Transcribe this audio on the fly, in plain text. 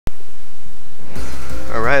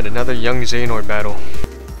Alright, another young Xehanort battle.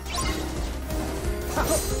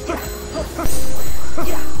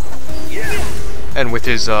 And with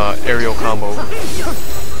his aerial combo,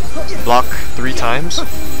 block 3 times,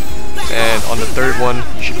 and on the 3rd one,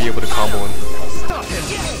 you should be able to combo him.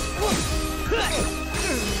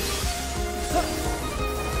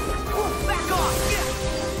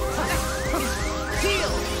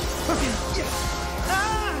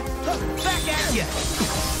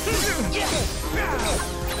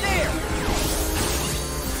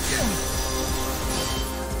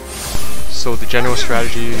 So the general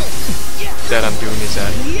strategy that I'm doing is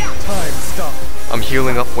that I'm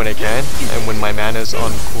healing up when I can, and when my mana is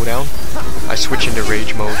on cooldown, I switch into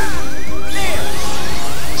rage mode.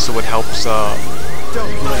 So it helps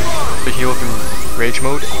the heal up in rage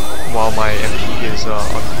mode while my MP is on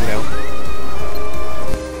cooldown.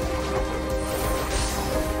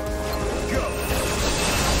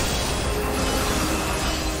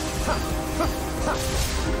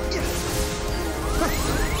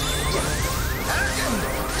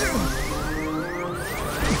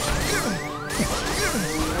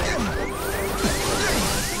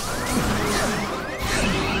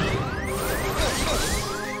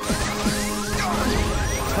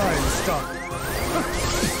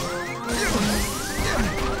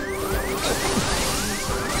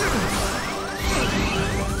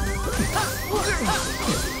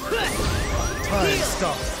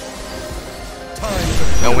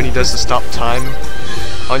 Now when he does the stop time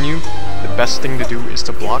on you, the best thing to do is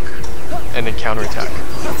to block and then counterattack.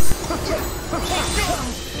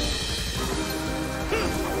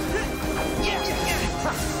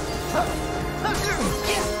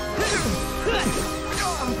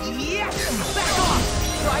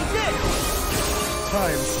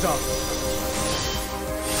 Time stop.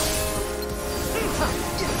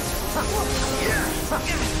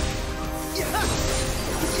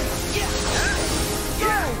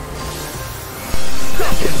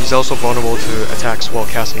 He's also vulnerable to attacks while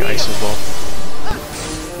casting ice as well.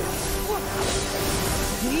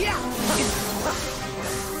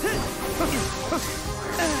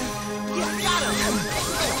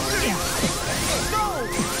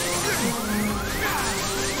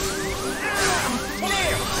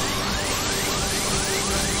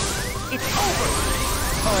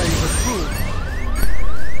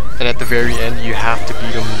 And at the very end, you have to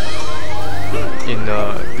beat him in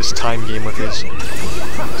this time game of his.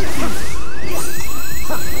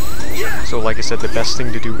 So like I said, the best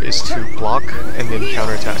thing to do is to block and then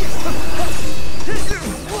counterattack.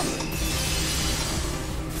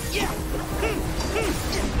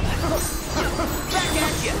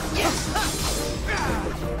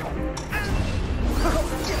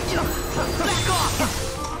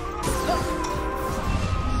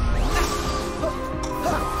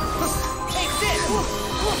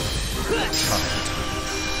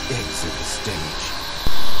 Exit the stage.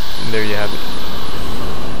 And there you have it.